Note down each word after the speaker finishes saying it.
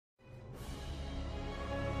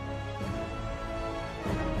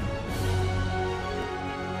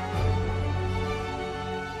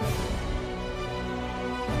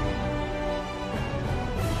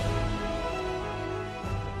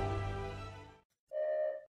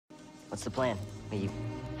What's the plan? We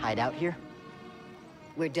hide out here?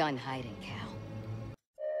 We're done hiding, Cal.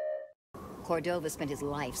 Cordova spent his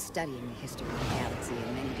life studying the history of the galaxy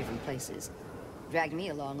in many different places. Dragged me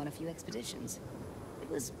along on a few expeditions. It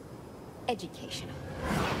was educational.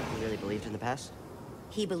 You really believed in the past?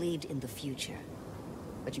 He believed in the future.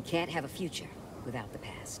 But you can't have a future without the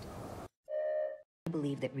past. I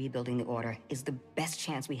believe that rebuilding the Order is the best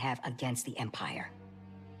chance we have against the Empire.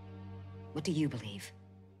 What do you believe?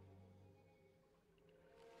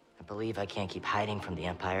 I believe I can't keep hiding from the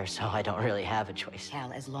Empire, so I don't really have a choice.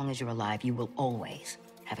 Cal, as long as you're alive, you will always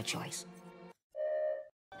have a choice.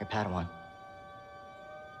 Your padawan.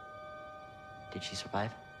 Did she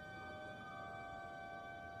survive?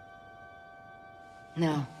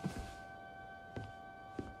 No.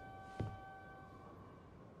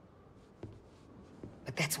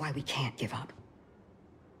 But that's why we can't give up.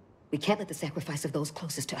 We can't let the sacrifice of those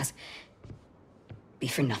closest to us be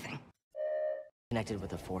for nothing. Connected with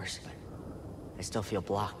the Force, but I still feel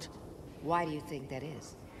blocked. Why do you think that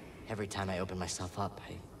is? Every time I open myself up,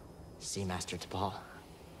 I see Master T'Pol.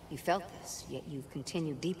 You felt this, yet you've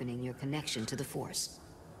continued deepening your connection to the Force.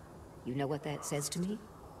 You know what that says to me?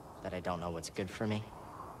 That I don't know what's good for me.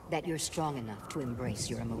 That you're strong enough to embrace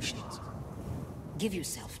your emotions. Give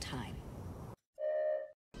yourself time.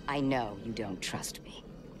 I know you don't trust me.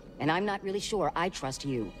 And I'm not really sure I trust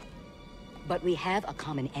you. But we have a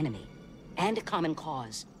common enemy. And a common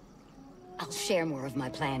cause. I'll share more of my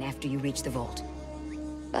plan after you reach the vault.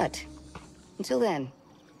 But, until then,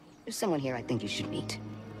 there's someone here I think you should meet.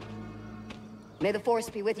 May the Force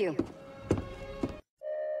be with you.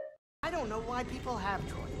 I don't know why people have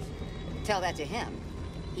droids. Tell that to him.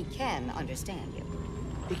 He can understand you.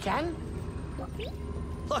 He can?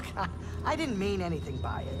 Look, I didn't mean anything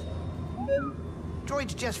by it.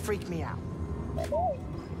 Droids just freak me out.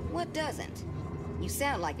 What doesn't? You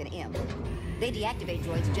sound like an imp. They deactivate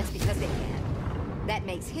droids just because they can. That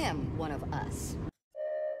makes him one of us.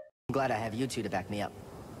 I'm glad I have you two to back me up.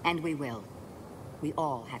 And we will. We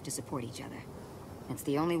all have to support each other. It's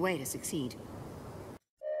the only way to succeed.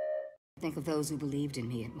 Think of those who believed in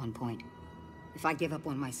me at one point. If I give up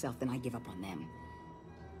on myself, then I give up on them.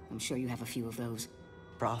 I'm sure you have a few of those.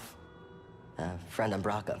 Prof, a friend on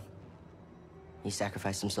Braca. He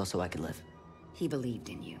sacrificed himself so I could live. He believed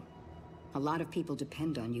in you. A lot of people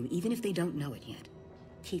depend on you, even if they don't know it yet.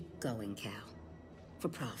 Keep going, Cal. For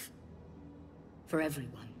Prof. For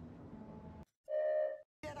everyone.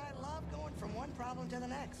 Yet I love going from one problem to the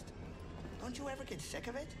next. Don't you ever get sick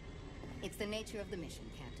of it? It's the nature of the mission,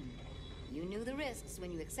 Captain. You knew the risks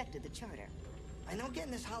when you accepted the charter. I know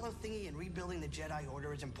getting this hollow thingy and rebuilding the Jedi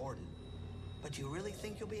Order is important. But do you really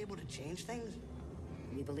think you'll be able to change things?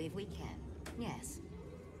 We believe we can. Yes.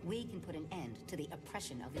 We can put an end to the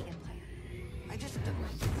oppression of the Empire. I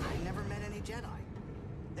never met any Jedi.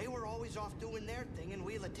 They were always off doing their thing, and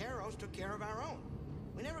we Lateros took care of our own.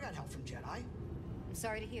 We never got help from Jedi. I'm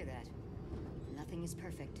sorry to hear that. Nothing is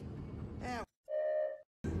perfect. Yeah.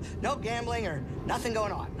 No gambling or nothing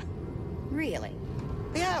going on. Really?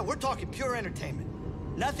 Yeah, we're talking pure entertainment.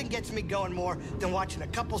 Nothing gets me going more than watching a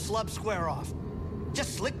couple slubs square off.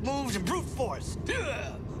 Just slick moves and brute force.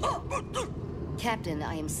 Captain,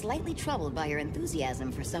 I am slightly troubled by your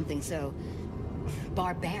enthusiasm for something so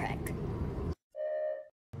barbaric.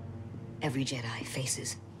 Every Jedi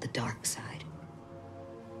faces the dark side.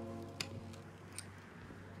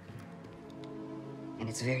 And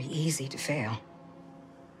it's very easy to fail.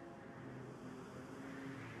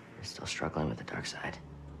 You're still struggling with the dark side.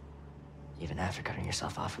 Even after cutting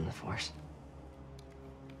yourself off from the Force.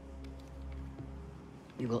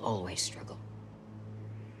 We will always struggle.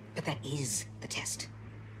 But that is the test.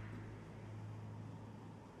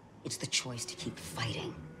 It's the choice to keep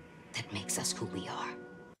fighting that makes us who we are.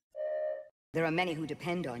 There are many who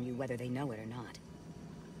depend on you whether they know it or not.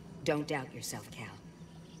 Don't doubt yourself, Cal.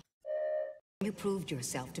 You proved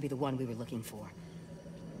yourself to be the one we were looking for.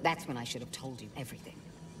 That's when I should have told you everything.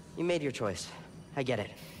 You made your choice. I get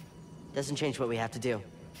it. Doesn't change what we have to do.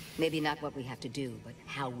 Maybe not what we have to do, but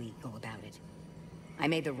how we go about it. I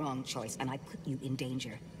made the wrong choice, and I put you in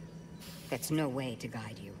danger. That's no way to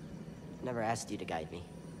guide you. Never asked you to guide me.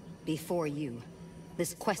 Before you,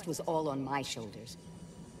 this quest was all on my shoulders.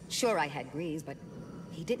 Sure, I had Grease, but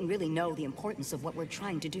he didn't really know the importance of what we're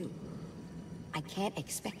trying to do. I can't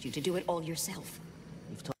expect you to do it all yourself.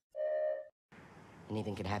 You've told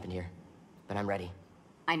anything can happen here, but I'm ready.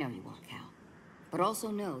 I know you won't, Cal. But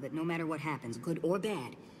also know that no matter what happens, good or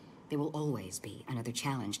bad, there will always be another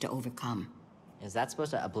challenge to overcome. Is that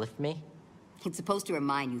supposed to uplift me? It's supposed to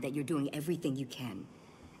remind you that you're doing everything you can,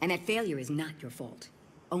 and that failure is not your fault.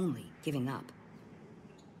 Only giving up.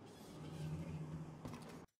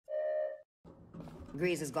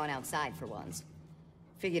 Grease has gone outside for once.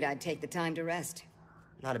 Figured I'd take the time to rest.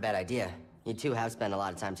 Not a bad idea. You two have spent a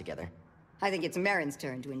lot of time together. I think it's Merrin's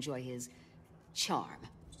turn to enjoy his charm.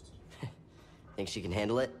 Think she can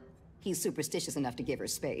handle it? He's superstitious enough to give her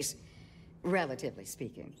space, relatively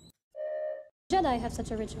speaking. Jedi have such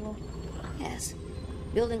a ritual. Yes.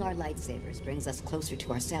 Building our lightsabers brings us closer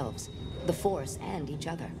to ourselves, the Force, and each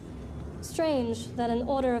other. Strange that an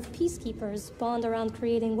order of peacekeepers bond around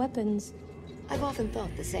creating weapons. I've often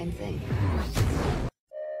thought the same thing.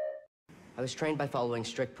 I was trained by following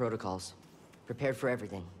strict protocols. Prepared for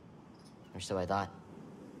everything. Or so I thought.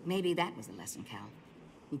 Maybe that was the lesson, Cal.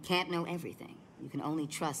 You can't know everything. You can only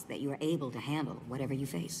trust that you are able to handle whatever you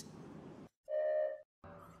face.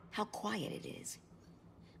 How quiet it is.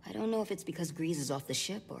 I don't know if it's because Grease is off the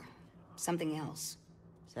ship or something else.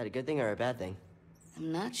 Is that a good thing or a bad thing?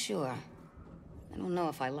 I'm not sure. I don't know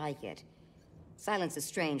if I like it. Silence is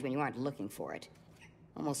strange when you aren't looking for it.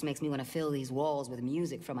 Almost makes me want to fill these walls with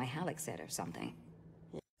music from my Halleck set or something.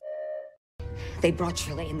 They brought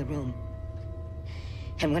Trilla in the room.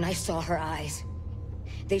 And when I saw her eyes,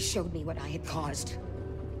 they showed me what I had caused.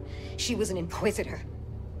 She was an Inquisitor.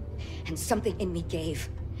 And something in me gave.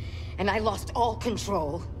 And I lost all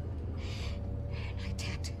control. And I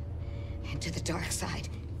tapped into the dark side.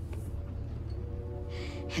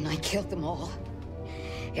 And I killed them all.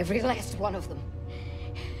 Every last one of them.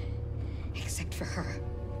 Except for her.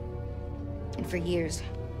 And for years,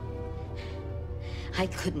 I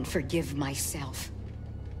couldn't forgive myself.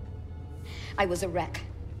 I was a wreck.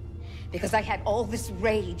 Because I had all this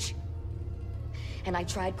rage. And I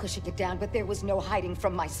tried pushing it down, but there was no hiding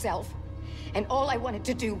from myself. And all I wanted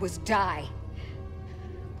to do was die.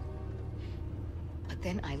 But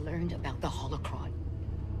then I learned about the holocron.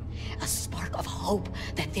 A spark of hope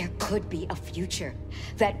that there could be a future.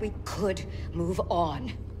 That we could move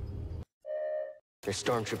on. There's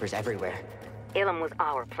stormtroopers everywhere. Ilum was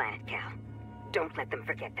our planet, Cal. Don't let them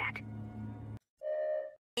forget that.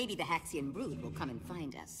 Maybe the Haxian brood will come and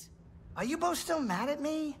find us. Are you both still mad at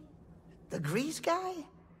me? The Grease guy?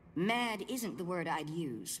 Mad isn't the word I'd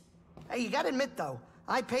use. Hey, you gotta admit, though,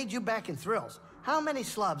 I paid you back in thrills. How many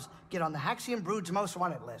slubs get on the Haxian Brood's most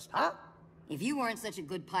wanted list, huh? If you weren't such a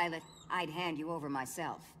good pilot, I'd hand you over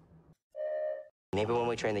myself. Maybe when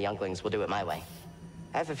we train the younglings, we'll do it my way.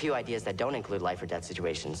 I have a few ideas that don't include life or death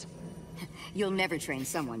situations. You'll never train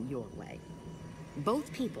someone your way.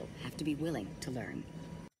 Both people have to be willing to learn.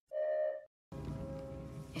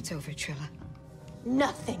 It's over, Trilla.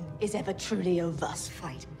 Nothing is ever truly over. This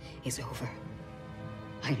fight is over.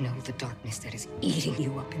 I know the darkness that is eating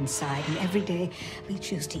you up inside, and every day we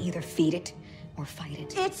choose to either feed it or fight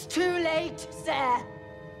it. It's too late, Cere.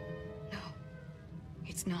 No,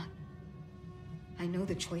 it's not. I know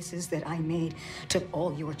the choices that I made took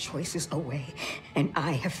all your choices away, and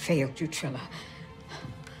I have failed you, Trilla.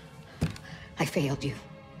 I failed you.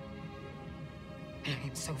 And I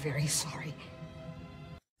am so very sorry.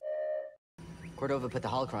 Cordova put the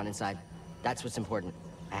holocron inside. That's what's important.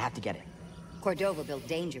 I have to get it. Cordova built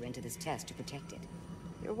danger into this test to protect it.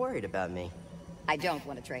 You're worried about me. I don't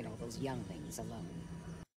want to train all those younglings alone.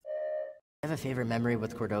 I have a favorite memory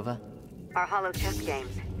with Cordova. Our holo chess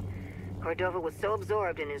games. Cordova was so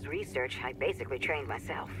absorbed in his research, I basically trained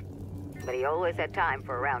myself. But he always had time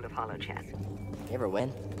for a round of holo chess. You ever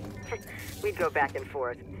win? We'd go back and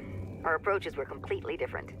forth. Our approaches were completely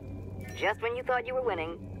different. Just when you thought you were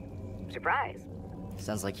winning, surprise.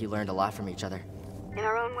 Sounds like you learned a lot from each other. In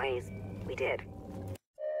our own ways, we did.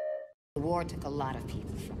 The war took a lot of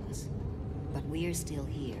people from us. But we're still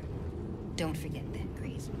here. Don't forget that,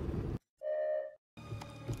 Grease.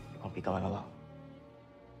 Won't be going alone.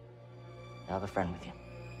 I'll have a friend with you.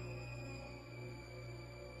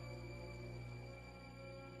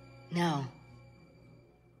 No.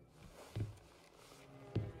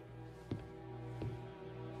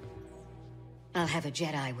 I'll have a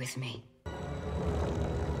Jedi with me.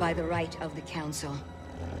 By the right of the Council,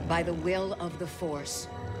 by the will of the Force,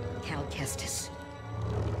 Cal Kestis.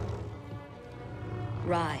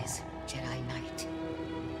 Rise, Jedi Knight.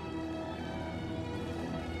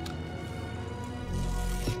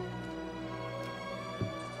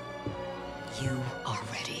 You